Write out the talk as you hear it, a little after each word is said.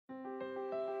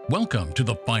Welcome to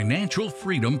the Financial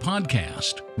Freedom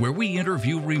Podcast, where we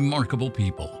interview remarkable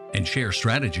people and share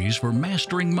strategies for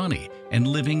mastering money and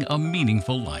living a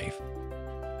meaningful life.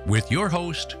 With your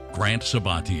host, Grant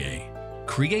Sabatier,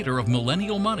 creator of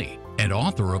Millennial Money and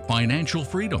author of Financial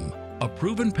Freedom, a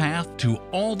proven path to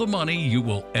all the money you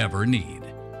will ever need.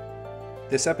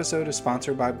 This episode is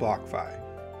sponsored by BlockFi.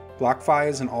 BlockFi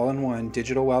is an all-in-one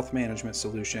digital wealth management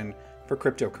solution for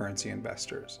cryptocurrency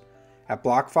investors. At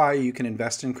BlockFi, you can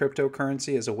invest in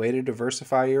cryptocurrency as a way to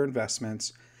diversify your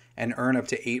investments and earn up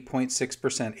to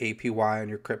 8.6% APY on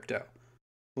your crypto.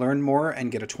 Learn more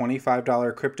and get a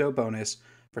 $25 crypto bonus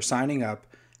for signing up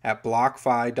at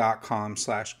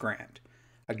blockfi.com/grant.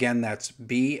 Again, that's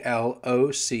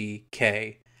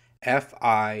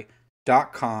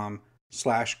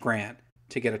blockfi.com/grant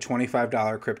to get a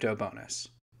 $25 crypto bonus.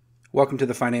 Welcome to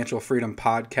the Financial Freedom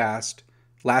Podcast.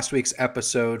 Last week's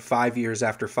episode, 5 years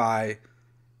after FI,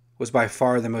 was by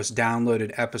far the most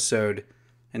downloaded episode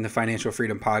in the Financial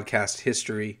Freedom Podcast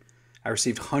history. I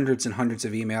received hundreds and hundreds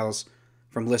of emails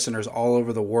from listeners all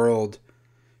over the world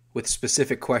with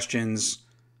specific questions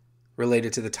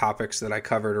related to the topics that I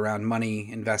covered around money,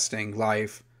 investing,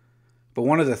 life. But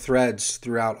one of the threads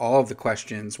throughout all of the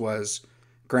questions was,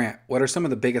 Grant, what are some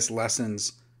of the biggest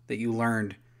lessons that you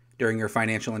learned during your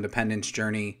financial independence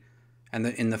journey and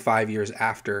in the 5 years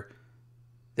after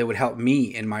that would help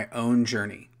me in my own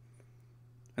journey?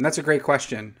 And that's a great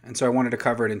question. And so I wanted to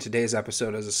cover it in today's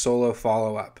episode as a solo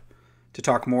follow-up to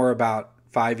talk more about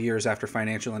 5 years after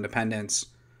financial independence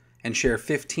and share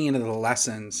 15 of the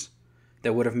lessons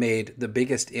that would have made the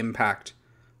biggest impact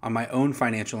on my own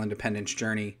financial independence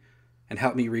journey and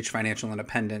help me reach financial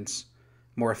independence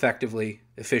more effectively,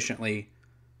 efficiently,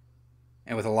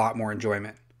 and with a lot more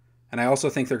enjoyment. And I also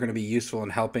think they're going to be useful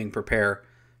in helping prepare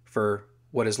for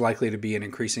what is likely to be an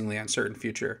increasingly uncertain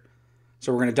future.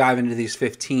 So we're going to dive into these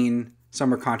 15.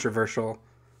 Some are controversial.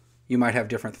 You might have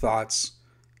different thoughts.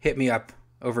 Hit me up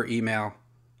over email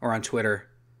or on Twitter.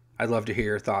 I'd love to hear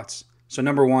your thoughts. So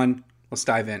number one, let's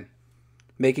dive in.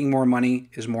 Making more money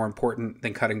is more important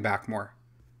than cutting back more.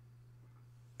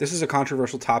 This is a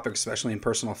controversial topic, especially in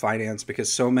personal finance, because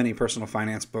so many personal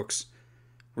finance books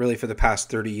really for the past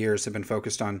 30 years have been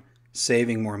focused on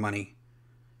saving more money.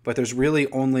 But there's really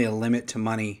only a limit to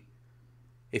money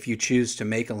if you choose to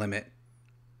make a limit,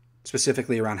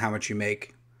 specifically around how much you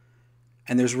make.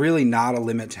 And there's really not a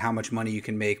limit to how much money you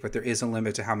can make, but there is a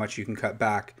limit to how much you can cut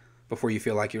back before you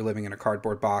feel like you're living in a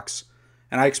cardboard box.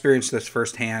 And I experienced this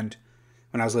firsthand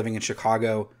when I was living in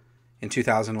Chicago in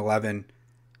 2011,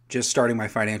 just starting my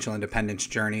financial independence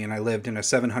journey. And I lived in a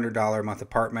 $700 a month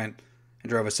apartment and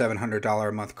drove a $700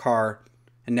 a month car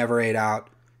and never ate out.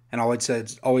 And always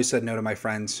said no to my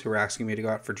friends who were asking me to go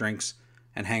out for drinks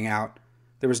and hang out.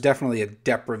 There was definitely a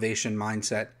deprivation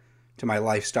mindset to my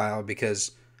lifestyle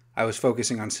because I was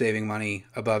focusing on saving money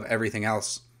above everything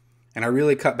else. And I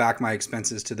really cut back my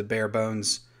expenses to the bare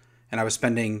bones. And I was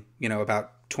spending,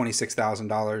 about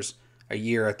 $26,000 a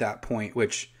year at that point,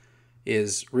 which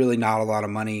is really not a lot of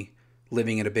money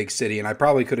living in a big city. And I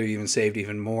probably could have even saved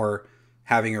even more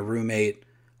having a roommate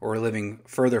or living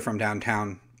further from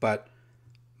downtown. But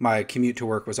my commute to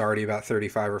work was already about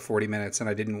 35 or 40 minutes, and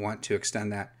I didn't want to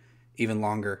extend that even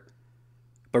longer.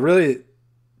 But really,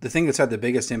 the thing that's had the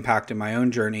biggest impact in my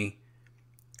own journey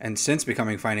and since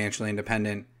becoming financially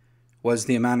independent was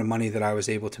the amount of money that I was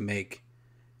able to make.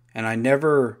 And I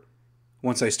never,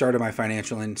 once I started my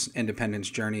financial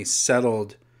independence journey,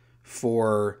 settled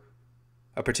for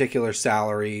a particular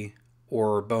salary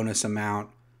or bonus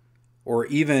amount or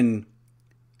even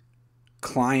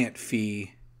client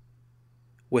fee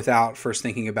without first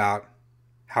thinking about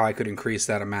how I could increase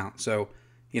that amount. So,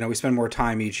 we spend more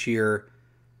time each year,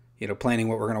 planning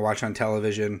what we're going to watch on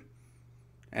television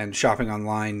and shopping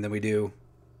online than we do,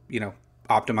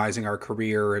 optimizing our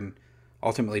career and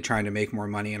ultimately trying to make more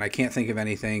money. And I can't think of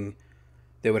anything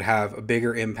that would have a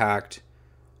bigger impact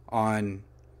on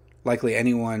likely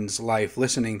anyone's life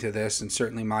listening to this, and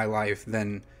certainly my life,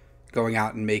 than going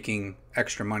out and making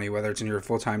extra money, whether it's in your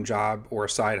full-time job or a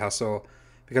side hustle,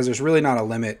 because there's really not a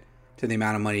limit to the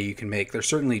amount of money you can make. There's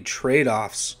certainly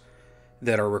trade-offs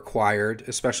that are required,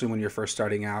 especially when you're first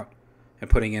starting out and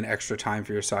putting in extra time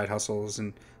for your side hustles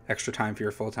and extra time for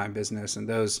your full-time business. And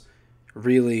those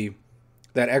really,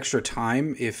 that extra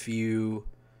time, if you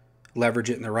leverage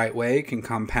it in the right way, can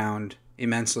compound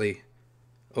immensely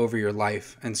over your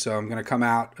life. And so I'm going to come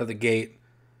out of the gate.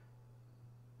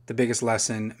 The biggest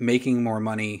lesson, making more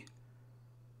money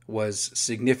was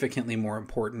significantly more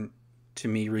important to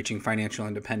me reaching financial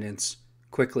independence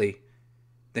quickly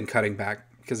than cutting back,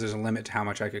 because there's a limit to how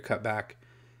much I could cut back.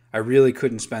 I really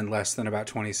couldn't spend less than about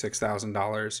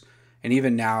 $26,000. And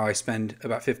even now I spend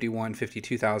about $51,000,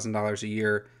 $52,000 a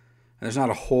year. And there's not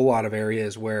a whole lot of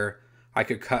areas where I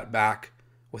could cut back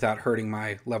without hurting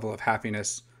my level of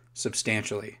happiness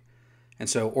substantially. And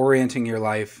so orienting your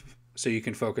life so you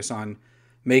can focus on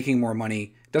making more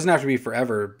money doesn't have to be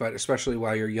forever, but especially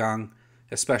while you're young,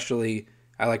 especially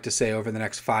I like to say over the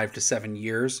next 5 to 7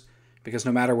 years, because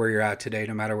no matter where you're at today,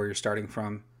 no matter where you're starting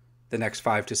from, the next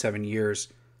 5 to 7 years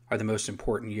are the most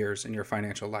important years in your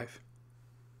financial life.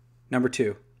 Number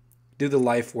 2, do the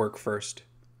life work first.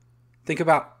 Think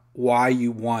about why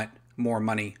you want more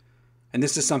money. And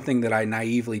this is something that I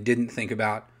naively didn't think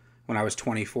about when I was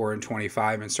 24 and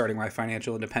 25 and starting my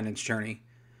financial independence journey.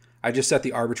 I just set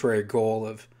the arbitrary goal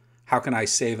of how can I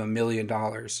save $1 million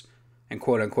and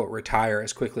quote unquote retire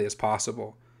as quickly as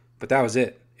possible. But that was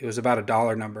it. It was about a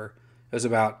dollar number. It was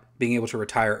about being able to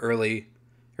retire early.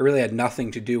 It really had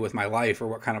nothing to do with my life or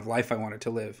what kind of life I wanted to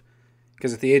live.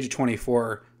 Because at the age of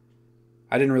 24,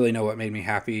 I didn't really know what made me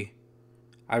happy.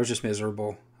 I was just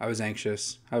miserable. I was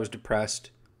anxious. I was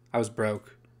depressed. I was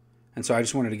broke. And so I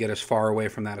just wanted to get as far away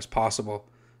from that as possible.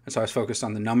 And so I was focused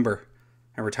on the number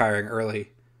and retiring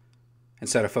early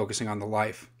instead of focusing on the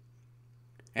life.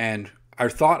 And I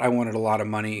thought I wanted a lot of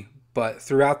money, but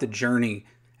throughout the journey,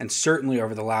 and certainly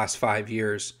over the last 5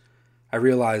 years, I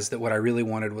realized that what I really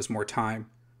wanted was more time,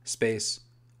 space,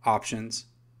 options,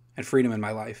 and freedom in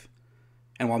my life.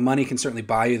 And while money can certainly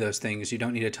buy you those things, you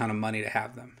don't need a ton of money to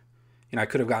have them. I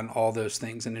could have gotten all those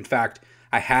things. And in fact,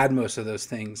 I had most of those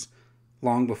things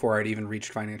long before I'd even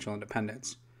reached financial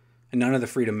independence. And none of the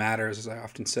freedom matters, as I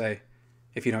often say,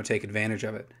 if you don't take advantage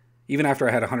of it. Even after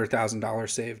I had $100,000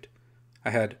 saved, I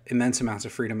had immense amounts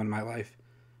of freedom in my life.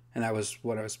 And that was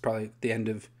what I was probably at the end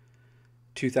of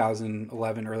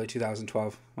 2011, early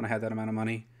 2012, when I had that amount of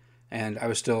money. And I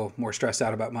was still more stressed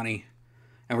out about money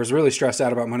and was really stressed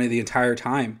out about money the entire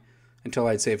time until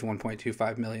I'd saved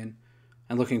 $1.25 million.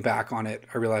 And looking back on it,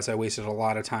 I realized I wasted a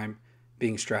lot of time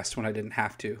being stressed when I didn't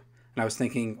have to. And I was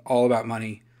thinking all about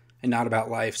money and not about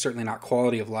life, certainly not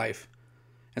quality of life.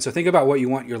 And so think about what you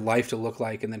want your life to look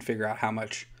like and then figure out how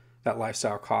much that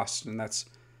lifestyle costs. And that's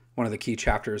one of the key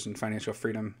chapters in financial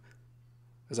freedom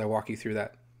as I walk you through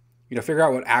that. Figure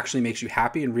out what actually makes you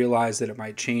happy and realize that it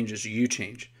might change as you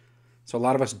change. So a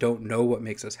lot of us don't know what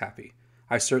makes us happy.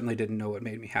 I certainly didn't know what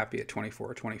made me happy at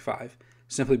 24 or 25,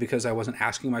 simply because I wasn't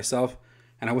asking myself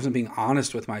and I wasn't being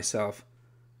honest with myself.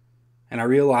 And I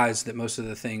realized that most of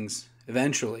the things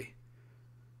eventually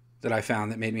that I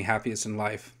found that made me happiest in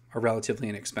life are relatively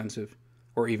inexpensive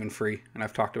or even free. And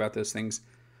I've talked about those things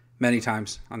many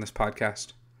times on this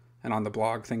podcast and on the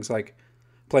blog. Things like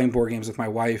playing board games with my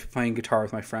wife, playing guitar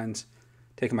with my friends,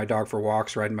 taking my dog for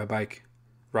walks, riding my bike,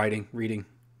 writing, reading.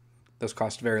 Those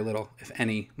cost very little, if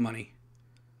any, money.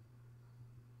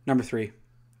 Number 3,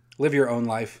 live your own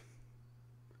life.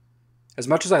 As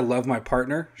much as I love my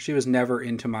partner, she was never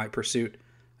into my pursuit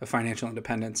of financial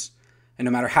independence. And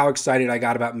no matter how excited I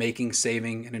got about making,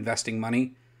 saving, and investing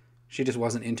money, she just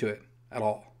wasn't into it at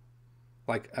all.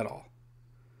 Like, at all.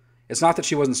 It's not that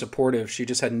she wasn't supportive, she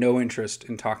just had no interest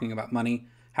in talking about money,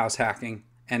 house hacking,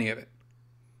 any of it.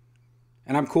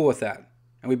 And I'm cool with that.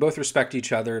 And we both respect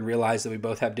each other and realize that we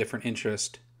both have different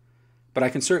interests. But I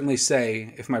can certainly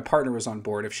say, if my partner was on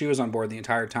board, if she was on board the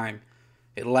entire time,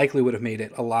 it likely would have made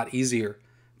it a lot easier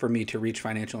for me to reach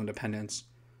financial independence.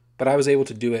 But I was able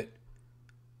to do it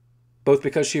both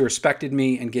because she respected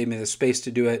me and gave me the space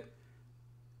to do it,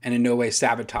 and in no way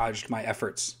sabotaged my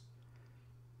efforts.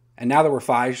 And now that we're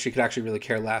 5, she could actually really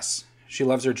care less. She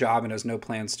loves her job and has no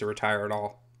plans to retire at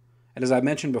all. And as I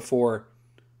mentioned before,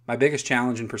 my biggest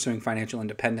challenge in pursuing financial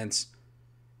independence,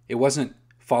 it wasn't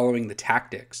following the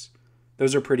tactics.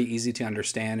 Those are pretty easy to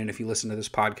understand, and if you listen to this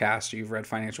podcast or you've read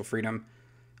Financial Freedom,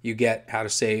 you get how to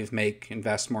save, make,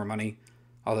 invest more money,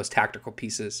 all those tactical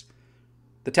pieces.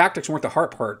 The tactics weren't the hard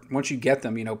part. Once you get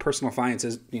them, personal finance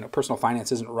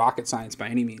isn't rocket science by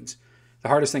any means. The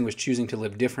hardest thing was choosing to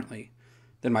live differently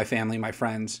than my family, my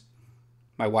friends,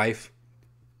 my wife.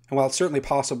 And while it's certainly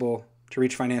possible to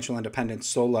reach financial independence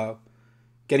solo,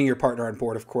 getting your partner on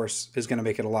board, of course, is going to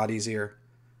make it a lot easier.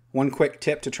 One quick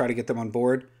tip to try to get them on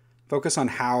board: focus on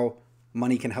how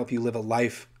money can help you live a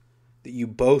life that you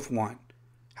both want,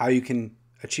 how you can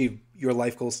achieve your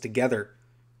life goals together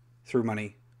through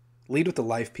money. Lead with the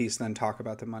life piece, then talk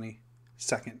about the money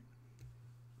second.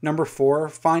 Number 4,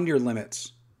 find your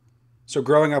limits. So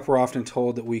growing up, we're often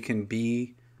told that we can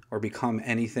be or become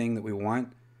anything that we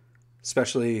want,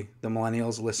 especially the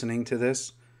millennials listening to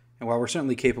this. And while we're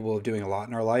certainly capable of doing a lot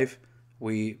in our life,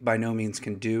 we by no means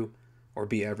can do or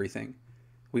be everything.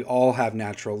 We all have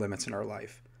natural limits in our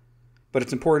life. But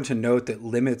it's important to note that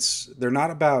limits, they're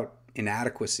not about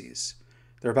inadequacies.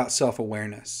 They're about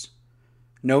self-awareness.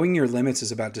 Knowing your limits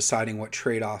is about deciding what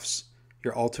trade-offs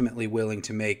you're ultimately willing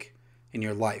to make in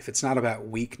your life. It's not about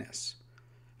weakness.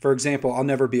 For example, I'll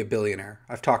never be a billionaire.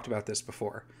 I've talked about this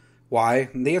before. Why?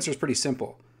 And the answer is pretty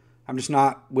simple. I'm just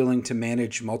not willing to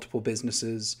manage multiple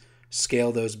businesses,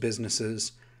 scale those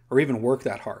businesses, or even work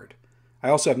that hard. I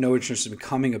also have no interest in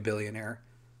becoming a billionaire.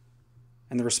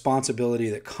 And the responsibility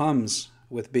that comes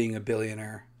with being a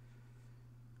billionaire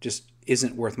just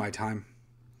isn't worth my time.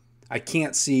 I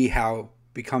can't see how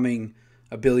becoming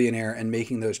a billionaire and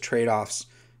making those trade-offs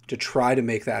to try to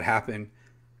make that happen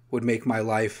would make my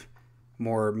life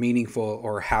more meaningful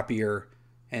or happier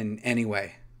in any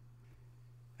way.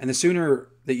 And the sooner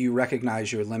that you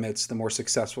recognize your limits, the more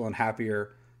successful and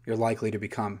happier you're likely to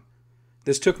become.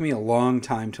 This took me a long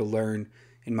time to learn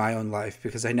in my own life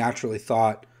because I naturally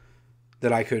thought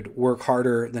that I could work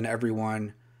harder than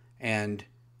everyone and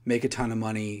make a ton of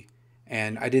money.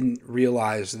 And I didn't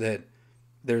realize that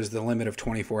there's the limit of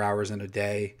 24 hours in a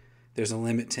day. There's a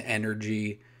limit to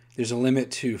energy. There's a limit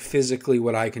to physically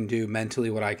what I can do, mentally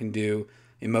what I can do,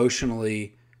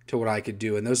 emotionally to what I could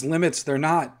do. And those limits, they're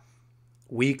not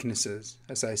weaknesses,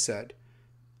 as I said.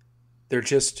 They're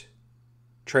just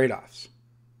trade-offs.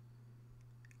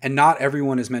 And not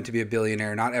everyone is meant to be a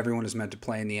billionaire. Not everyone is meant to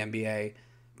play in the NBA.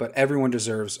 But everyone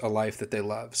deserves a life that they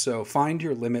love. So find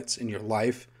your limits in your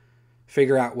life.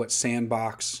 Figure out what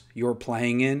sandbox you're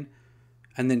playing in.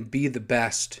 And then be the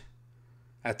best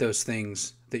at those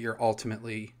things that you're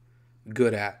ultimately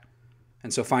good at.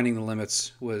 And so finding the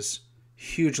limits was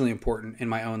hugely important in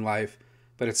my own life.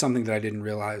 But it's something that I didn't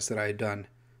realize that I had done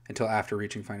until after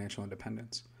reaching financial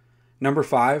independence. Number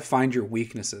 5, find your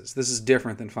weaknesses. This is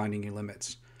different than finding your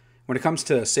limits. When it comes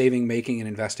to saving, making, and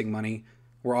investing money,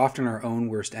 we're often our own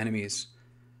worst enemies.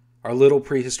 Our little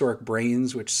prehistoric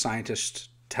brains, which scientists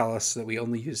tell us that we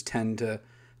only use 10 to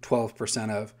 12%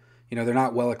 of, they're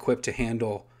not well equipped to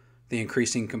handle the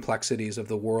increasing complexities of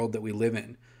the world that we live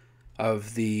in,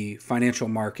 of the financial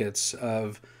markets,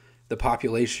 of the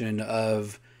population,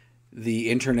 of the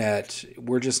internet.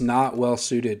 We're just not well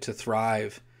suited to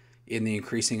thrive in the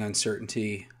increasing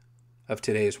uncertainty of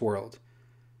today's world.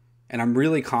 And I'm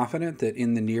really confident that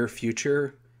in the near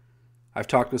future, I've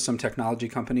talked with some technology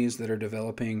companies that are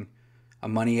developing a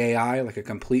money AI, like a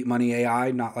complete money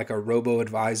AI, not like a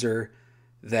robo-advisor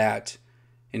that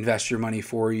invests your money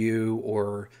for you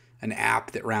or an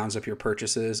app that rounds up your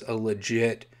purchases, a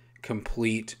legit,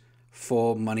 complete,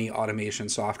 full money automation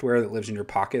software that lives in your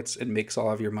pockets and makes all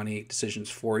of your money decisions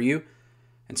for you.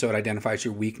 And so it identifies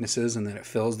your weaknesses and then it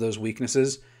fills those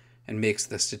weaknesses and makes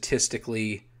the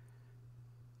statistically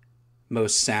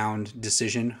most sound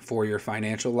decision for your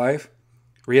financial life.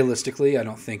 Realistically, I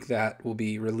don't think that will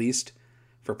be released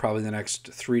for probably the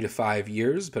next 3 to 5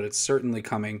 years, but it's certainly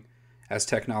coming as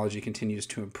technology continues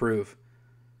to improve.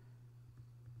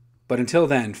 But until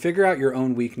then, figure out your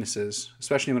own weaknesses,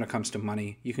 especially when it comes to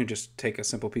money. You can just take a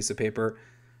simple piece of paper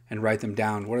and write them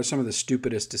down. What are some of the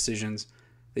stupidest decisions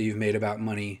that you've made about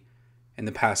money in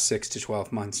the past 6 to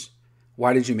 12 months?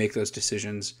 Why did you make those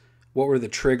decisions? What were the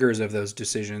triggers of those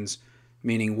decisions?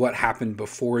 Meaning, what happened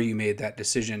before you made that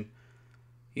decision?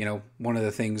 One of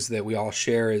the things that we all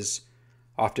share is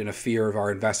often a fear of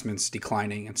our investments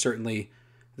declining. And certainly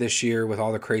this year, with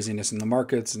all the craziness in the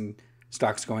markets and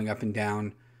stocks going up and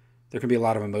down, there can be a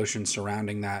lot of emotion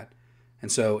surrounding that.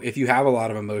 And so if you have a lot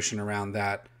of emotion around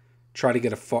that, try to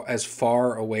get as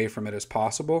far away from it as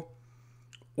possible,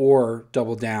 or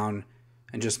double down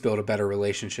and just build a better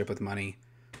relationship with money.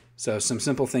 So some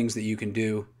simple things that you can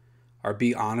do are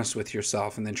be honest with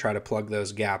yourself and then try to plug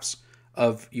those gaps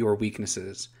of your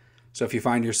weaknesses. So if you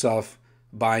find yourself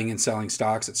buying and selling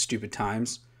stocks at stupid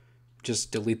times,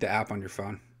 just delete the app on your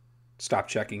phone. Stop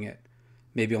checking it.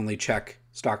 Maybe only check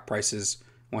stock prices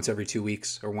once every 2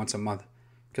 weeks or once a month,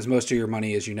 because most of your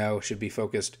money, as you know, should be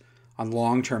focused on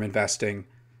long-term investing,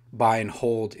 buy and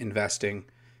hold investing,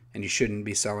 and you shouldn't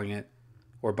be selling it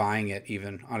or buying it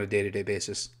even on a day-to-day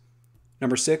basis.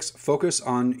 Number 6, focus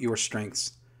on your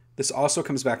strengths. This also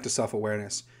comes back to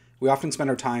self-awareness. We often spend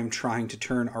our time trying to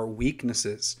turn our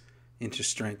weaknesses into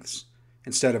strengths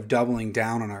instead of doubling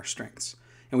down on our strengths.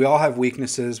 And we all have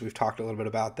weaknesses. We've talked a little bit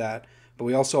about that, but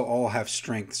we also all have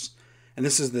strengths. And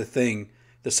this is the thing,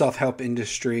 the self-help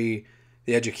industry,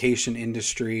 the education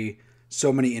industry,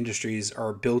 so many industries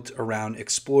are built around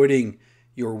exploiting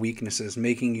your weaknesses,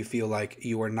 making you feel like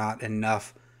you are not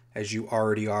enough as you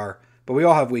already are. But we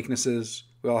all have weaknesses.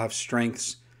 We all have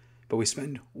strengths, but we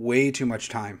spend way too much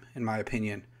time, in my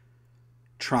opinion,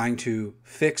 trying to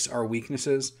fix our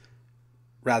weaknesses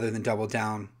rather than double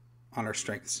down on our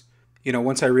strengths.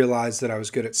 Once I realized that I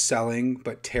was good at selling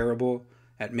but terrible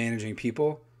at managing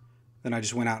people, then I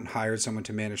just went out and hired someone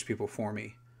to manage people for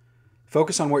me.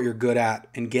 Focus on what you're good at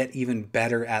and get even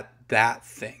better at that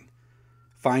thing.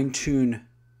 Fine-tune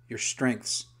your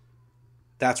strengths.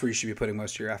 That's where you should be putting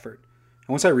most of your effort. And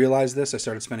once I realized this, I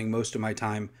started spending most of my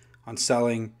time on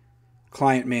selling,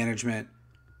 client management,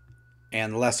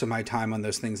 and less of my time on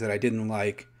those things that I didn't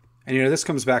like. And this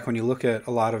comes back when you look at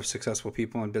a lot of successful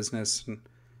people in business and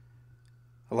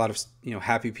a lot of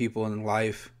happy people in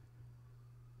life.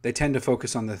 They tend to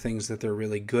focus on the things that they're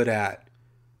really good at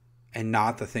and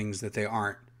not the things that they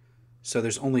aren't. So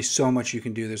there's only so much you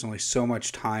can do. There's only so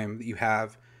much time that you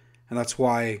have. And that's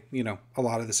why, a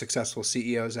lot of the successful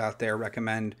CEOs out there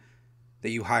recommend that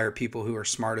you hire people who are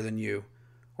smarter than you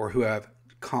or who have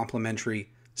complementary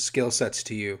skill sets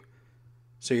to you.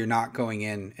 So you're not going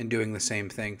in and doing the same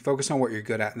thing. Focus on what you're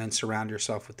good at and then surround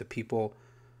yourself with the people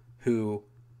who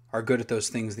are good at those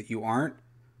things that you aren't.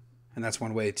 And that's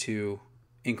one way to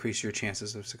increase your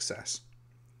chances of success.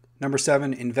 Number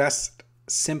 7, invest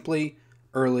simply,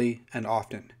 early, and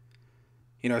often.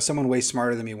 Someone way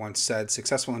smarter than me once said,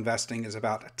 successful investing is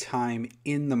about time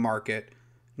in the market,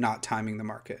 not timing the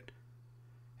market.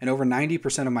 And over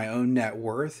 90% of my own net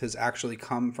worth has actually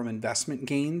come from investment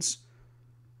gains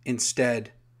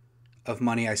instead of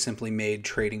money I simply made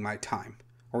trading my time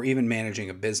or even managing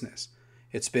a business.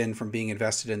 It's been from being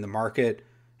invested in the market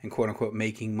and quote unquote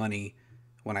making money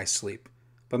when I sleep.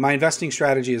 But my investing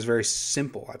strategy is very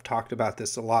simple. I've talked about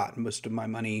this a lot. Most of my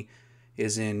money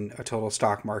is in a total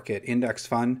stock market index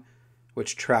fund,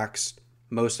 which tracks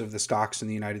most of the stocks in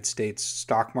the United States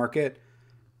stock market.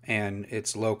 And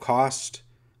it's low cost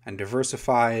and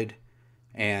diversified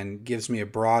and gives me a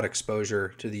broad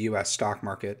exposure to the US stock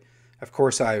market. Of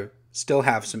course, I still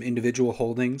have some individual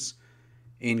holdings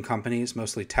in companies,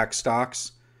 mostly tech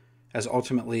stocks, as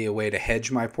ultimately a way to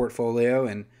hedge my portfolio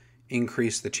and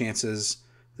increase the chances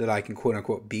that I can quote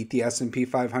unquote beat the S&P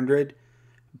 500.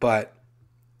 But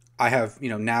I have,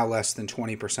 now less than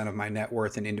 20% of my net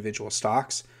worth in individual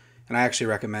stocks. And I actually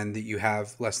recommend that you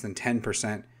have less than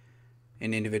 10%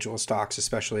 in individual stocks,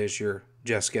 especially as you're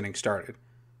just getting started.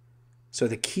 So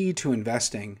the key to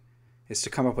investing is to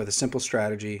come up with a simple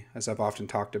strategy, as I've often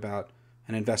talked about,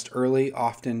 and invest early,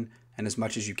 often, and as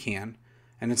much as you can.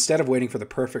 And instead of waiting for the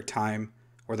perfect time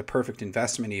or the perfect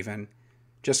investment even,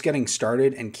 just getting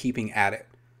started and keeping at it.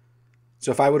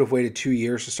 So if I would have waited 2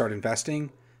 years to start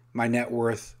investing, my net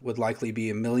worth would likely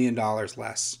be $1 million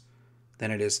less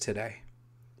than it is today.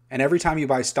 And every time you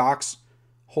buy stocks,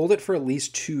 hold it for at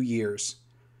least 2 years.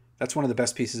 That's one of the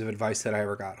best pieces of advice that I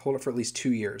ever got. Hold it for at least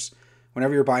 2 years.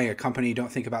 Whenever you're buying a company,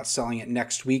 don't think about selling it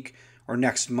next week or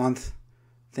next month.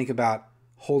 Think about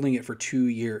holding it for 2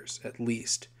 years at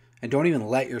least. And don't even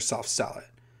let yourself sell it.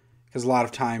 Because a lot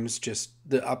of times just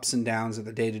the ups and downs of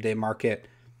the day-to-day market,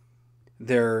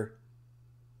 they're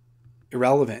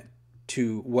irrelevant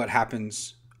to what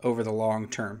happens over the long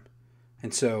term.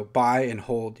 And so buy and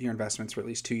hold your investments for at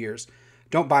least 2 years.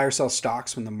 Don't buy or sell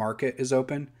stocks when the market is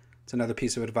open. It's another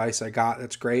piece of advice I got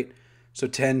that's great. So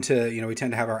we tend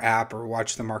to have our app or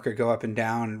watch the market go up and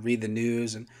down and read the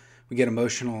news, and we get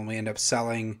emotional and we end up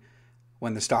selling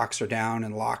when the stocks are down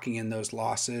and locking in those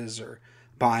losses, or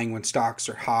buying when stocks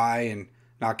are high and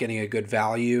not getting a good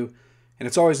value. And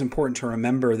it's always important to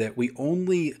remember that we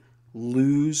only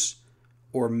lose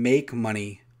or make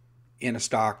money in a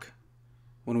stock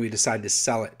when we decide to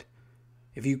sell it.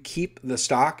 If you keep the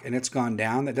stock and it's gone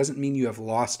down, that doesn't mean you have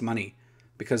lost money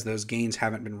because those gains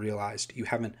haven't been realized. You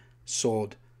haven't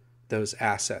sold those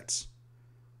assets.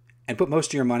 And put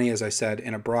most of your money, as I said,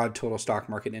 in a broad total stock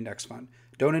market index fund.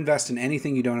 Don't invest in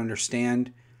anything you don't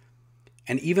understand.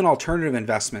 And even alternative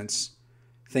investments,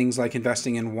 things like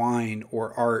investing in wine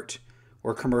or art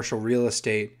or commercial real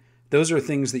estate, those are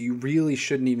things that you really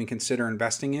shouldn't even consider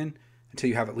investing in until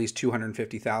you have at least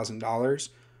 $250,000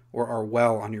 or are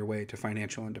well on your way to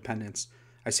financial independence.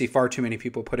 I see far too many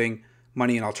people putting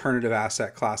money in alternative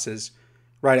asset classes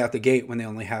right out the gate when they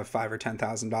only have $5,000 or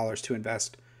 $10,000 to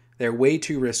invest. They're way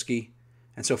too risky.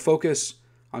 And so focus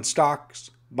on stocks,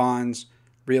 bonds,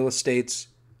 real estates,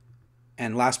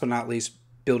 and last but not least,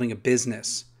 building a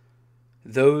business.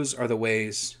 Those are the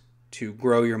ways to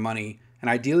grow your money. And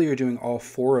ideally, you're doing all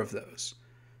four of those.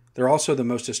 They're also the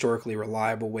most historically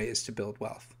reliable ways to build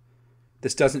wealth.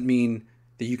 This doesn't mean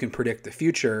that you can predict the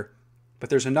future, but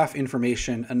there's enough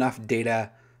information, enough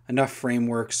data, enough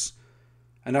frameworks,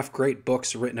 enough great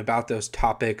books written about those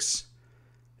topics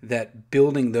that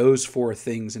building those four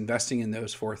things, investing in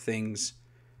those four things,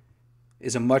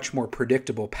 is a much more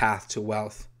predictable path to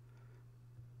wealth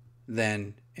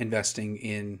than investing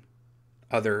in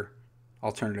other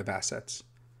alternative assets.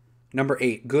 Number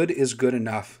 8, good is good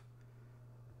enough.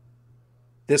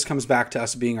 This comes back to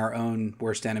us being our own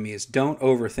worst enemies. Don't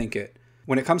overthink it.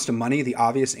 When it comes to money, the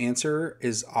obvious answer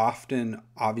is often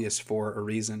obvious for a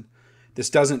reason. This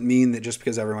doesn't mean that just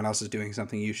because everyone else is doing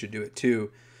something, you should do it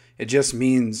too. It just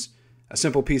means a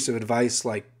simple piece of advice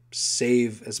like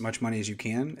save as much money as you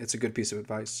can. It's a good piece of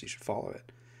advice. You should follow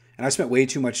it. And I spent way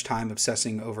too much time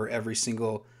obsessing over every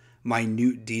single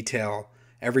minute detail,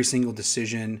 every single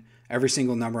decision, every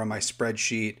single number on my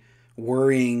spreadsheet,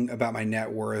 worrying about my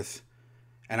net worth.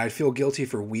 And I'd feel guilty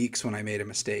for weeks when I made a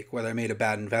mistake, whether I made a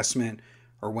bad investment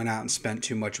or went out and spent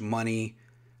too much money.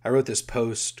 I wrote this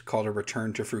post called A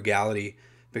Return to Frugality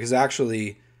because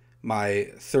actually my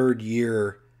second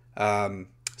year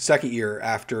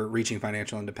after reaching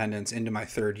financial independence, into my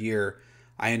third year,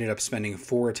 I ended up spending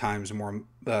 4 times more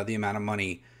the amount of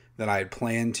money that I had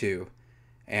planned to.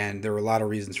 And there were a lot of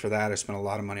reasons for that. I spent a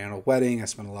lot of money on a wedding. I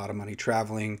spent a lot of money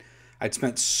traveling. I'd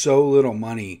spent so little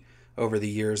money over the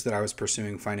years that I was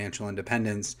pursuing financial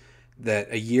independence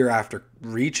that a year after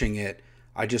reaching it,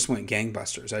 I just went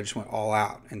gangbusters. I just went all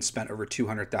out and spent over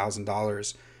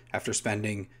 $200,000 after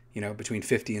spending, between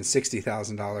 $50,000 and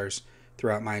 $60,000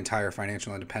 throughout my entire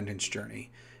financial independence journey.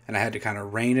 And I had to kind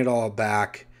of rein it all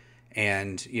back.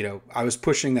 And, I was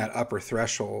pushing that upper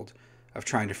threshold of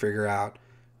trying to figure out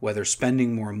whether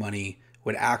spending more money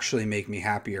would actually make me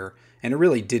happier. And it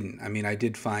really didn't. I mean, I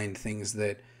did find things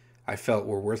that I felt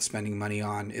were worth spending money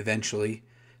on eventually,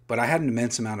 but I had an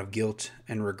immense amount of guilt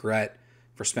and regret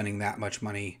for spending that much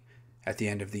money at the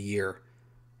end of the year.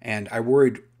 And I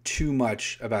worried too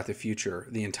much about the future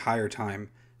the entire time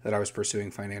that I was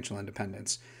pursuing financial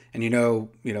independence. And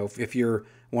if you're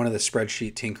one of the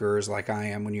spreadsheet tinkerers like I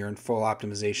am, when you're in full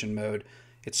optimization mode,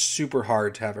 it's super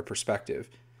hard to have a perspective.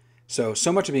 So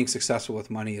much of being successful with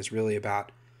money is really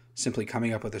about simply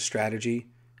coming up with a strategy,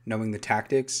 knowing the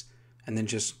tactics, and then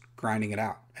just grinding it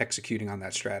out, executing on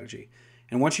that strategy.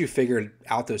 And once you've figured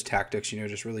out those tactics,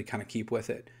 just really kind of keep with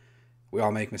it. We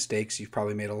all make mistakes. You've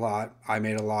probably made a lot. I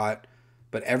made a lot.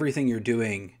 But everything you're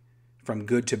doing, from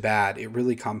good to bad, it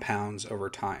really compounds over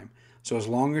time. So as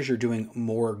long as you're doing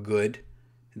more good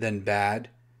than bad,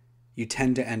 you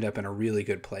tend to end up in a really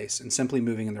good place. And simply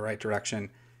moving in the right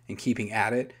direction and keeping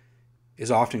at it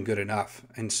is often good enough.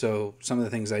 And so some of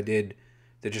the things I did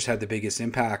that just had the biggest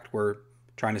impact were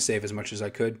trying to save as much as I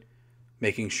could,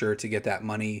 making sure to get that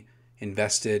money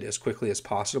invested as quickly as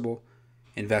possible,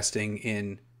 investing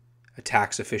in a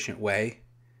tax-efficient way,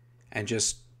 and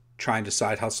just trying to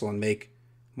side hustle and make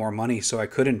more money so I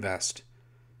could invest.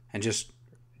 And just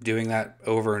doing that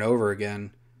over and over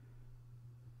again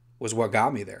was what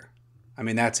got me there. I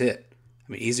mean, that's it.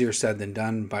 I mean, easier said than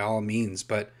done by all means,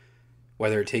 but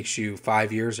whether it takes you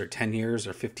 5 years or 10 years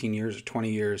or 15 years or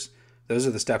 20 years, those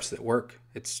are the steps that work.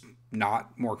 It's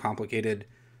not more complicated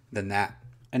than that.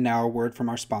 And now a word from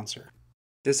our sponsor.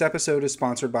 This episode is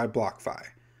sponsored by BlockFi.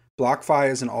 BlockFi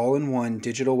is an all-in-one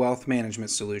digital wealth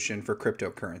management solution for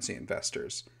cryptocurrency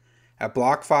investors. At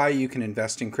BlockFi, you can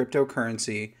invest in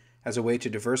cryptocurrency as a way to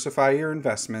diversify your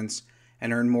investments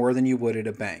and earn more than you would at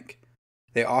a bank.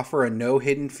 They offer a no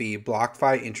hidden fee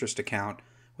BlockFi interest account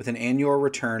with an annual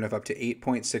return of up to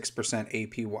 8.6%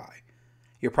 APY.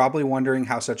 You're probably wondering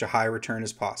how such a high return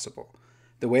is possible.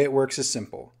 The way it works is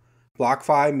simple.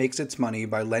 BlockFi makes its money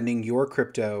by lending your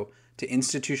crypto to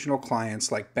institutional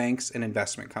clients like banks and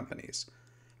investment companies.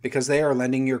 Because they are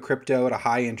lending your crypto at a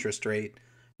high interest rate,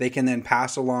 they can then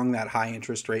pass along that high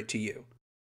interest rate to you.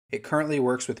 It currently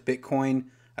works with Bitcoin,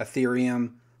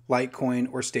 Ethereum, Litecoin,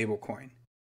 or stablecoin.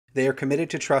 They are committed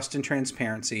to trust and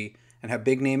transparency and have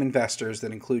big-name investors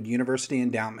that include university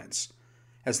endowments.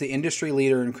 As the industry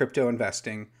leader in crypto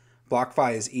investing,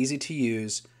 BlockFi is easy to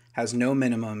use, has no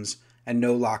minimums, and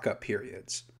no lockup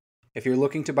periods. If you're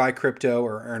looking to buy crypto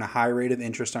or earn a high rate of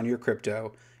interest on your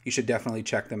crypto, you should definitely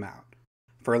check them out.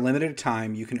 For a limited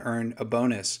time, you can earn a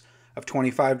bonus of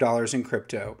 $25 in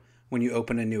crypto when you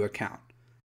open a new account.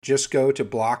 Just go to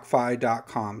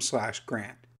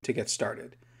blockfi.com/grant to get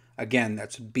started. Again,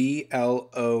 that's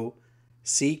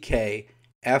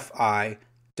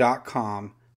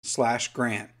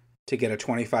blockfi.com/grant to get a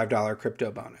 $25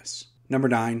 crypto bonus. Number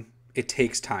 9, it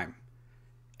takes time.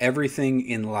 Everything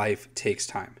in life takes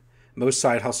time. Most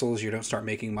side hustles, you don't start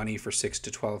making money for 6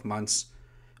 to 12 months.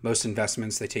 Most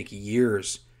investments, they take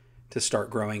years to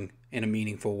start growing in a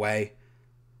meaningful way.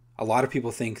 A lot of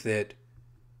people think that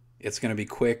it's going to be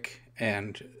quick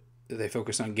and they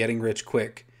focus on getting rich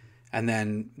quick, and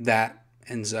then that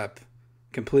ends up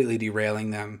completely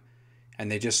derailing them,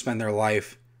 and they just spend their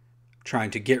life trying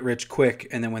to get rich quick,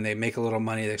 and then when they make a little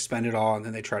money, they spend it all, and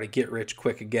then they try to get rich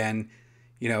quick again.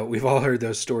 We've all heard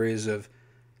those stories of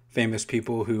famous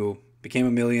people who became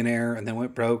a millionaire and then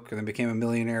went broke and then became a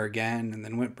millionaire again and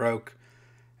then went broke.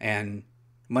 And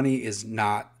money is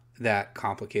not that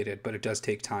complicated, but it does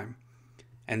take time.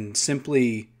 And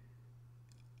simply,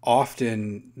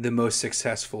 often the most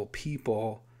successful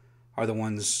people are the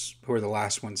ones who are the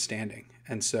last ones standing.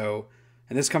 And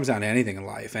this comes down to anything in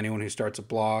life. Anyone who starts a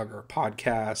blog or a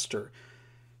podcast or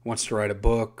wants to write a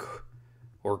book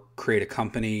or create a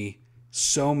company,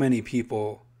 so many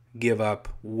people give up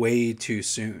way too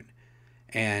soon.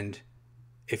 And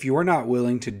if you are not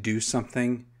willing to do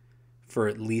something for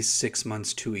at least 6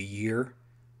 months to a year,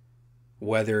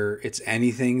 whether it's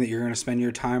anything that you're going to spend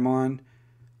your time on,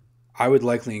 I would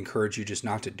likely encourage you just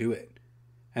not to do it.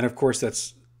 And of course,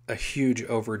 that's a huge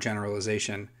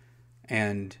overgeneralization,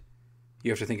 and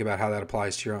you have to think about how that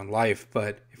applies to your own life.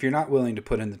 But if you're not willing to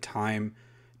put in the time,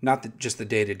 not just the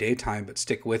day-to-day time, but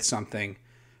stick with something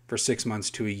for 6 months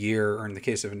to a year, or in the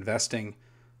case of investing,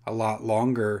 a lot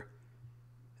longer,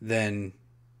 then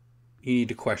you need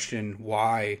to question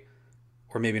why,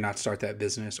 or maybe not start that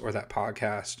business or that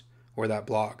podcast or that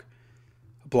blog.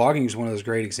 Blogging is one of those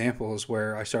great examples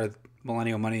where I started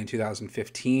Millennial Money in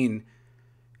 2015,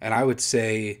 and I would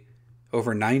say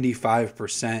over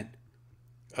 95%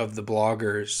 of the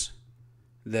bloggers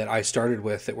that I started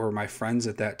with that were my friends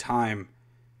at that time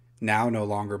now no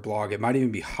longer blog. It might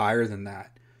even be higher than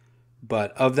that.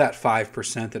 But of that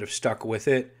 5% that have stuck with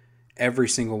it, every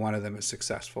single one of them is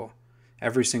successful.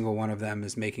 Every single one of them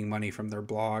is making money from their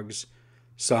blogs.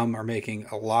 Some are making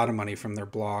a lot of money from their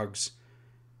blogs,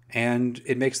 and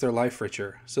it makes their life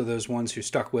richer. So those ones who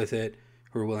stuck with it,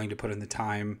 who are willing to put in the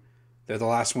time, they're the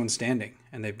last ones standing,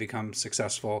 and they've become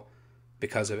successful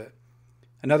because of it.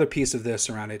 Another piece of this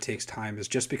around it takes time is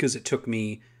just because it took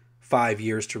me 5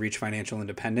 years to reach financial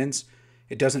independence,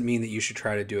 it doesn't mean that you should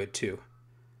try to do it too.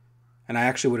 And I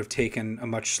actually would have taken a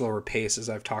much slower pace, as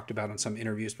I've talked about in some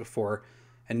interviews before,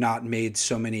 and not made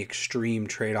so many extreme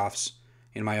trade-offs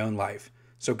in my own life.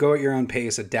 So go at your own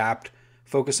pace, adapt,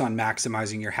 focus on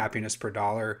maximizing your happiness per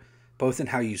dollar, both in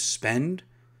how you spend,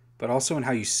 but also in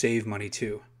how you save money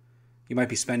too. You might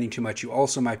be spending too much. You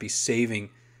also might be saving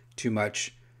too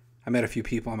much. I met a few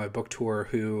people on my book tour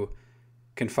who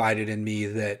confided in me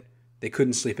that they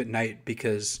couldn't sleep at night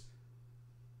because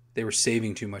they were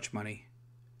saving too much money.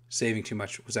 Saving too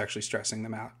much was actually stressing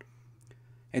them out.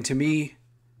 And to me,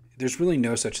 there's really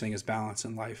no such thing as balance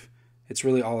in life. It's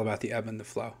really all about the ebb and the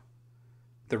flow,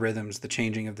 the rhythms, the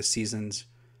changing of the seasons.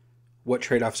 What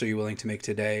trade-offs are you willing to make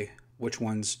today? Which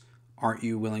ones aren't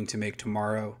you willing to make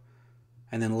tomorrow?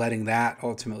 And then letting that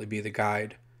ultimately be the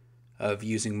guide of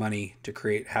using money to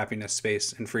create happiness,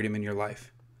 space, and freedom in your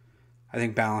life. I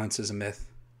think balance is a myth.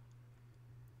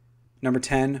 Number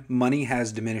 10, money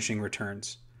has diminishing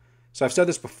returns. So I've said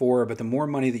this before, but the more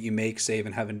money that you make, save,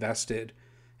 and have invested,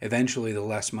 eventually the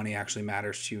less money actually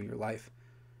matters to you in your life.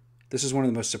 This is one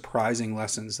of the most surprising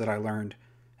lessons that I learned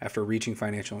after reaching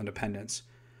financial independence.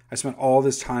 I spent all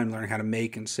this time learning how to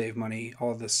make and save money,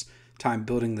 all this time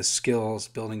building the skills,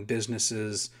 building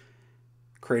businesses,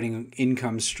 creating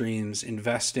income streams,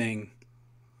 investing.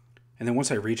 And then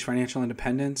once I reached financial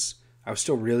independence, I was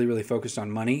still really, really focused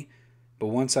on money. But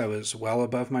once I was well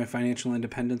above my financial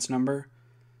independence number,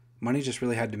 money just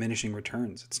really had diminishing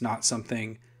returns. It's not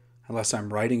something, unless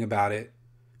I'm writing about it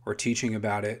or teaching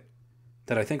about it,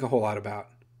 that I think a whole lot about.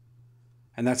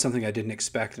 And that's something I didn't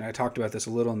expect. And I talked about this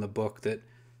a little in the book, that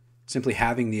simply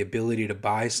having the ability to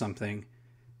buy something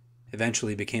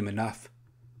eventually became enough.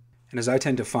 And as I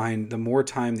tend to find, the more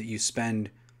time that you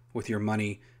spend with your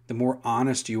money, the more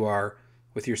honest you are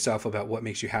with yourself about what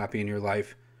makes you happy in your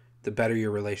life, the better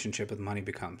your relationship with money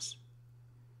becomes.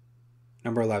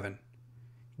 Number 11,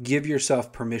 give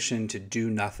yourself permission to do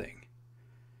nothing.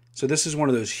 So this is one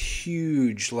of those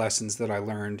huge lessons that I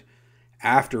learned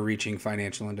after reaching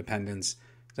financial independence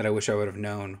that I wish I would have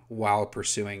known while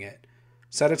pursuing it.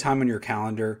 Set a time on your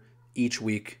calendar each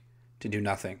week to do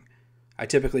nothing. I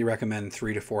typically recommend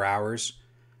 3 to 4 hours.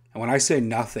 And when I say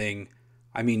nothing,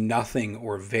 I mean nothing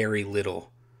or very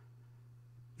little.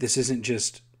 This isn't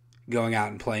just going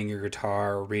out and playing your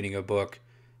guitar or reading a book.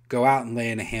 Go out and lay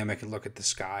in a hammock and look at the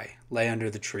sky. Lay under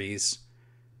the trees,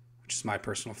 which is my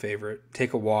personal favorite.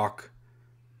 Take a walk.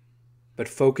 But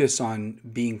focus on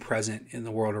being present in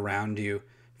the world around you.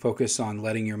 Focus on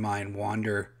letting your mind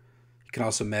wander. You can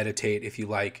also meditate if you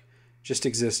like. Just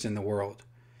exist in the world.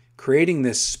 Creating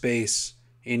this space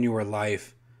in your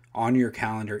life on your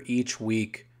calendar each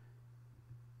week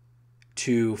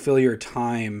to fill your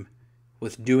time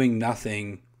with doing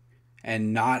nothing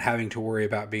and not having to worry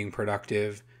about being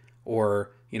productive.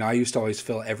 Or, I used to always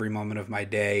fill every moment of my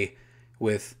day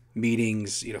with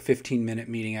meetings, 15-minute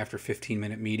meeting after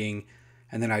 15-minute meeting,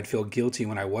 and then I'd feel guilty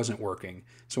when I wasn't working.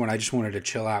 So when I just wanted to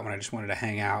chill out, when I just wanted to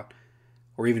hang out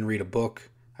or even read a book,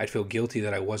 I'd feel guilty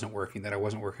that I wasn't working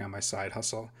on my side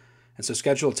hustle. And so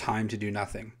schedule time to do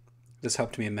nothing. This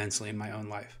helped me immensely in my own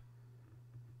life.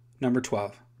 Number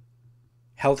 12,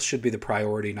 health should be the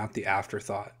priority, not the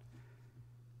afterthought.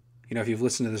 If you've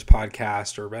listened to this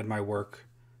podcast or read my work,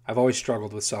 I've always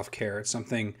struggled with self-care. It's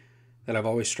something that I've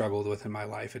always struggled with in my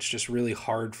life. It's just really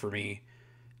hard for me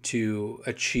to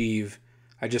achieve.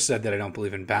 I just said that I don't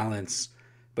believe in balance,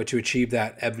 but to achieve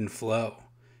that ebb and flow,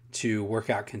 to work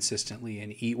out consistently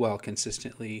and eat well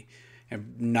consistently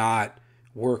and not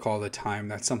work all the time.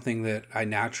 That's something that I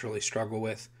naturally struggle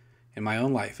with in my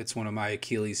own life. It's one of my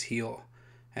Achilles heel,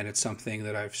 and it's something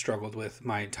that I've struggled with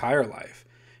my entire life.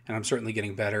 And I'm certainly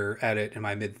getting better at it in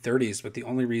my mid-30s, but the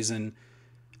only reason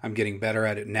I'm getting better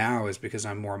at it now is because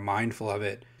I'm more mindful of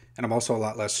it, and I'm also a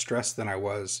lot less stressed than I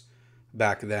was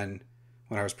back then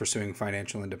when I was pursuing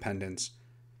financial independence.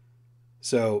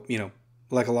 So,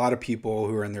 like a lot of people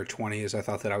who are in their 20s, I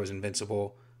thought that I was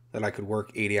invincible, that I could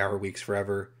work 80-hour weeks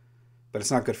forever, but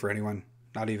it's not good for anyone,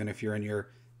 not even if you're in your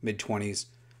mid-20s.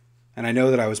 And I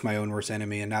know that I was my own worst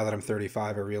enemy, and now that I'm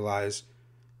 35, I realize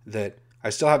that I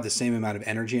still have the same amount of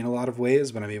energy in a lot of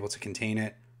ways, but I'm able to contain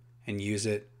it and use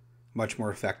it much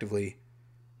more effectively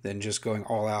than just going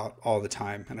all out all the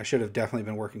time. And I should have definitely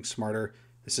been working smarter.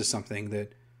 This is something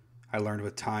that I learned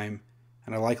with time,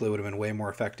 and I likely would have been way more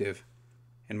effective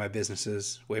in my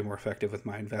businesses, way more effective with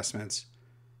my investments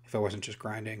if I wasn't just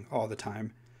grinding all the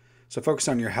time. So focus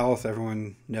on your health.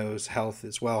 Everyone knows health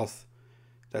is wealth.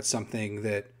 That's something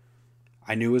that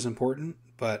I knew was important,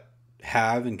 but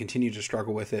have and continue to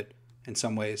struggle with it in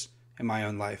some ways in my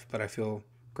own life. But I feel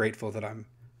grateful that I'm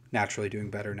naturally doing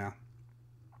better now.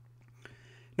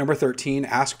 Number 13,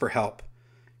 ask for help.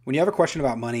 When you have a question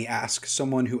about money, ask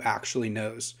someone who actually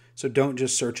knows. So don't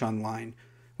just search online.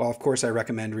 While of course I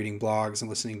recommend reading blogs and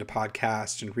listening to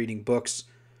podcasts and reading books,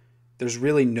 there's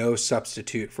really no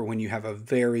substitute for when you have a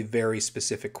very, very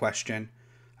specific question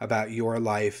about your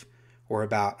life or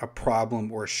about a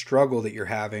problem or a struggle that you're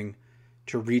having,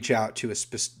 to reach out to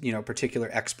a particular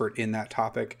expert in that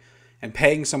topic. And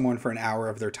paying someone for an hour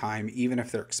of their time, even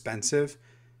if they're expensive,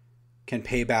 can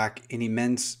pay back in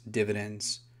immense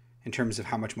dividends in terms of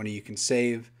how much money you can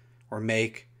save or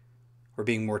make or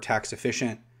being more tax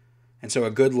efficient. And so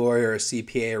a good lawyer, a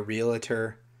CPA, a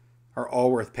realtor are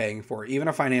all worth paying for. Even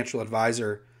a financial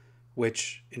advisor,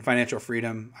 which in Financial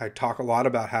Freedom, I talk a lot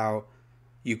about how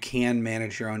you can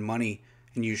manage your own money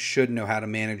and you should know how to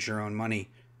manage your own money.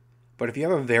 But if you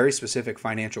have a very specific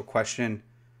financial question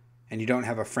and you don't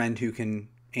have a friend who can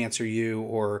answer you,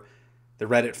 or the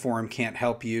Reddit forum can't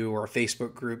help you, or a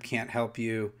Facebook group can't help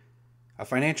you, a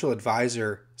financial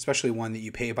advisor, especially one that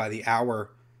you pay by the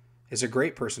hour, is a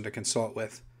great person to consult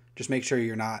with. Just make sure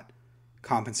you're not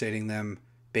compensating them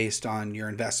based on your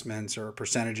investments or a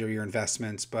percentage of your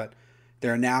investments, but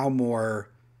there are now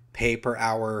more pay per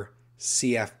hour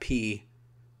CFP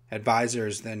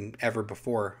advisors than ever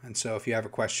before. And so if you have a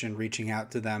question, reaching out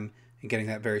to them and getting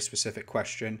that very specific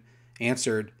question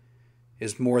answered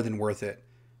is more than worth it.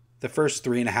 The first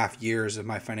 3.5 years of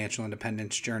my financial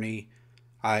independence journey,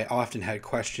 I often had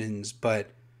questions,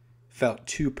 but felt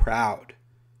too proud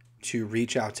to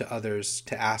reach out to others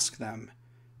to ask them.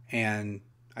 And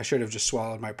I should have just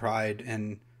swallowed my pride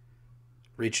and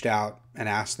reached out and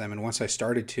asked them. And once I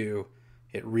started to,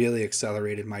 it really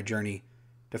accelerated my journey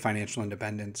to financial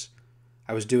independence.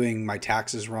 I was doing my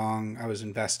taxes wrong. I was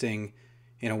investing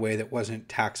in a way that wasn't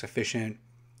tax efficient.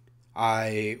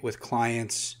 I, with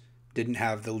clients, didn't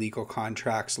have the legal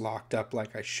contracts locked up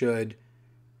like I should.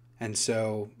 And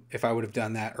so if I would have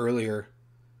done that earlier,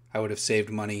 I would have saved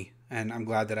money. And I'm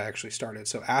glad that I actually started.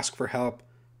 So ask for help,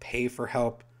 pay for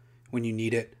help when you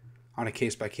need it on a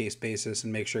case-by-case basis,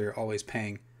 and make sure you're always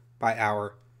paying by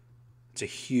hour. It's a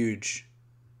huge,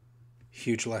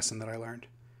 huge lesson that I learned.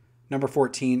 Number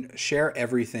 14, share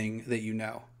everything that you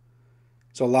know.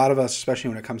 So a lot of us, especially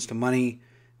when it comes to money,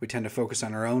 we tend to focus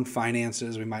on our own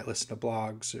finances. We might listen to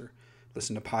blogs or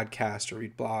listen to podcasts or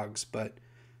read blogs, but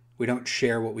we don't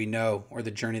share what we know or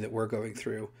the journey that we're going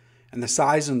through. And the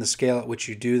size and the scale at which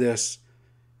you do this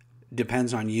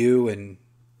depends on you and,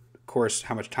 of course,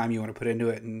 how much time you want to put into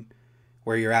it and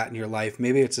where you're at in your life.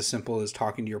 Maybe it's as simple as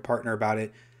talking to your partner about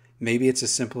it. Maybe it's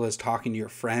as simple as talking to your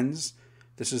friends.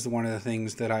 This is one of the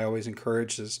things that I always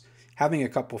encourage, is having a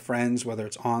couple friends, whether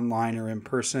it's online or in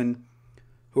person,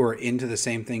 who are into the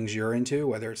same things you're into,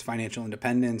 whether it's financial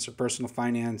independence or personal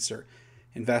finance or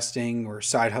investing or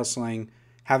side hustling.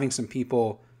 Having some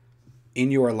people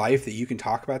in your life that you can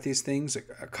talk about these things,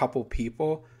 a couple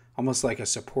people, almost like a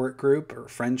support group or a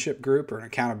friendship group or an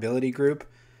accountability group,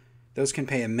 those can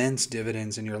pay immense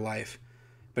dividends in your life.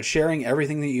 But sharing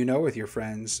everything that you know with your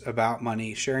friends about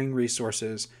money, sharing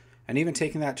resources, and even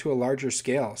taking that to a larger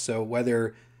scale. So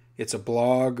whether it's a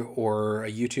blog or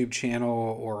a YouTube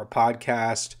channel or a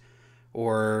podcast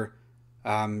or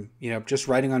just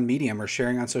writing on Medium or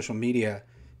sharing on social media,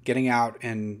 getting out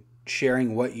and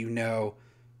sharing what you know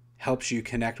helps you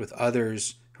connect with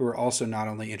others who are also not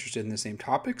only interested in the same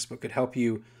topics, but could help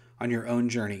you on your own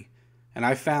journey. And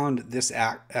I found this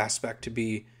aspect to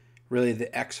be really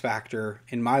the X factor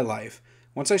in my life.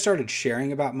 Once I started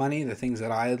sharing about money, the things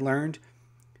that I had learned,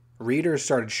 readers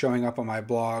started showing up on my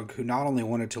blog who not only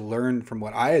wanted to learn from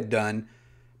what I had done,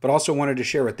 but also wanted to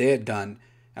share what they had done.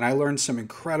 And I learned some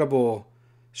incredible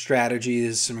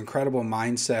strategies, some incredible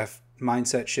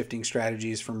mindset shifting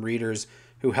strategies from readers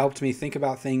who helped me think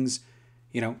about things,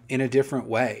 in a different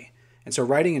way. And so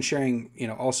writing and sharing,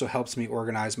 also helps me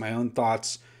organize my own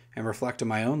thoughts and reflect on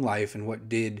my own life and what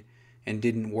did and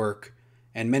didn't work.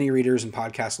 And many readers and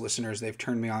podcast listeners, they've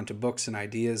turned me on to books and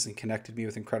ideas and connected me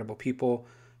with incredible people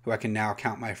who I can now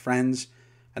count my friends.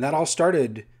 And that all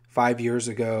started 5 years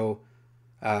ago,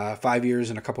 5 years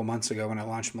and a couple months ago when I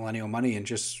launched Millennial Money and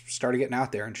just started getting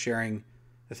out there and sharing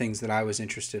the things that I was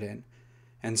interested in.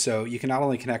 And so you can not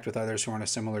only connect with others who are on a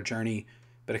similar journey,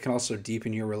 but it can also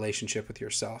deepen your relationship with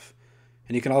yourself.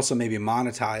 And you can also maybe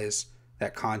monetize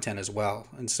that content as well.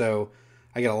 And so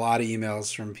I get a lot of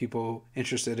emails from people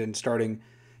interested in starting,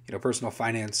 personal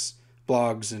finance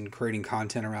blogs and creating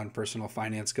content around personal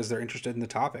finance because they're interested in the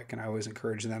topic. And I always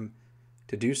encourage them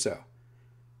to do so.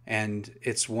 And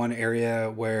it's one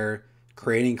area where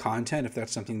creating content, if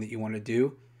that's something that you want to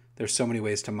do, there's so many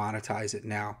ways to monetize it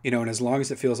now. And as long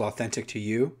as it feels authentic to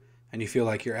you and you feel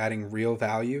like you're adding real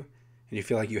value and you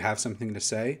feel like you have something to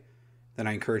say, then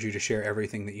I encourage you to share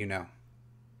everything that you know.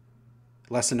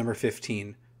 Lesson number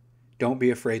 15, don't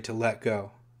be afraid to let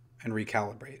go and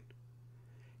recalibrate.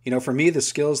 For me, the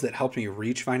skills that helped me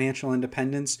reach financial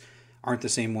independence aren't the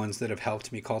same ones that have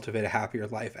helped me cultivate a happier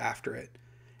life after it.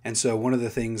 And so one of the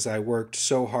things I worked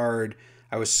so hard,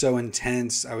 I was so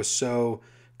intense, I was so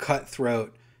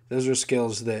cutthroat, those are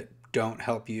skills that don't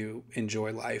help you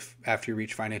enjoy life after you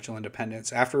reach financial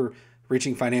independence. After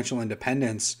reaching financial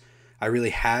independence, I really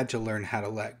had to learn how to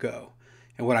let go.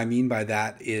 And what I mean by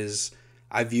that is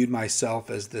I viewed myself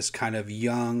as this kind of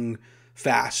young,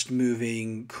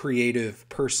 fast-moving, creative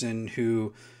person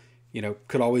who,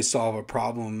 could always solve a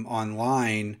problem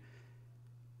online,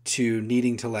 to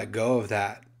needing to let go of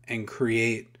that and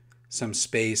create some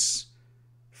space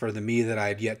for the me that I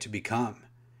had yet to become.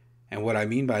 And what I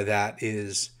mean by that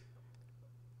is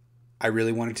I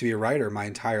really wanted to be a writer my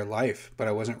entire life, but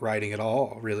I wasn't writing at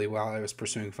all really while I was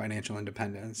pursuing financial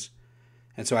independence.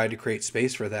 And so I had to create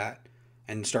space for that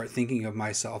and start thinking of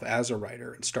myself as a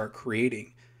writer and start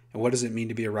creating. And what does it mean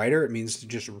to be a writer? It means to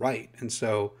just write. And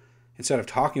so instead of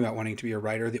talking about wanting to be a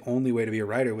writer, the only way to be a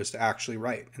writer was to actually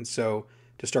write. And so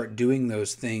to start doing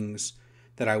those things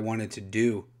that I wanted to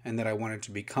do and that I wanted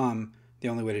to become, the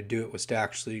only way to do it was to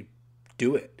actually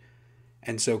do it.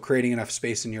 And so creating enough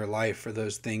space in your life for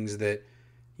those things that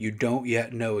you don't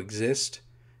yet know exist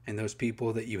and those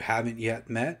people that you haven't yet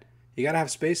met, you got to have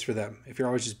space for them. If you're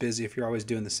always just busy, if you're always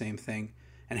doing the same thing.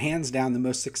 And hands down, the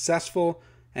most successful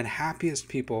and happiest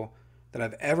people that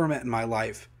I've ever met in my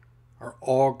life are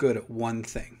all good at one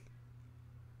thing.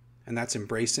 And that's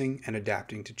embracing and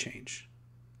adapting to change.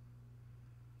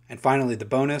 And finally, the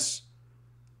bonus.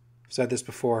 I've said this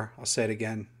before, I'll say it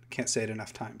again. Can't say it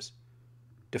enough times.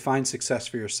 Define success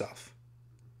for yourself.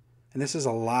 And this is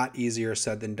a lot easier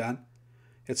said than done.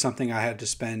 It's something I had to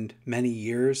spend many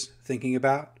years thinking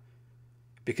about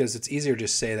because it's easier to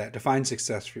just say that. Define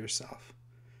success for yourself.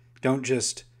 Don't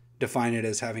just define it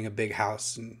as having a big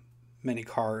house and many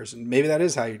cars. And maybe that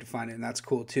is how you define it, and that's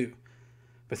cool too.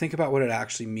 But think about what it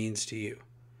actually means to you.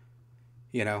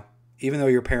 Even though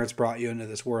your parents brought you into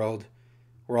this world,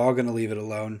 we're all going to leave it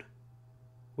alone.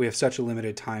 We have such a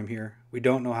limited time here. We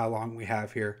don't know how long we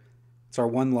have here. It's our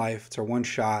one life. It's our one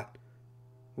shot.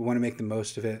 We want to make the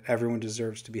most of it. Everyone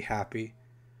deserves to be happy.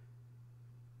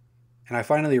 And I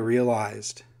finally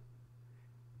realized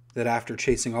that after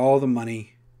chasing all the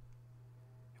money,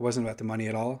 it wasn't about the money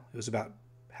at all. It was about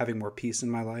having more peace in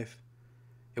my life.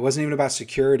 It wasn't even about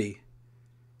security.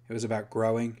 It was about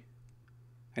growing.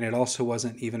 And it also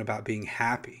wasn't even about being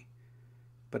happy,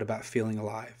 but about feeling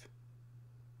alive.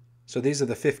 So these are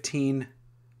the 15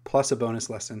 plus a bonus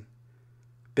lesson,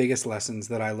 biggest lessons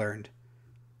that I learned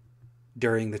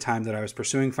during the time that I was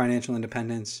pursuing financial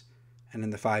independence and in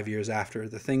the 5 years after,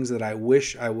 the things that I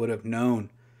wish I would have known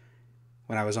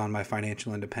when I was on my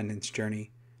financial independence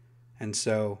journey. And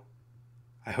so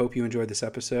I hope you enjoyed this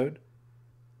episode.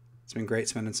 It's been great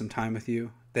spending some time with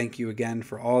you. Thank you again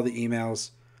for all the emails,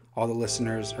 all the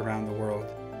listeners around the world.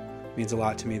 It means a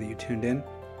lot to me that you tuned in,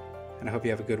 and I hope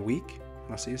you have a good week,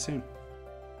 and I'll see you soon.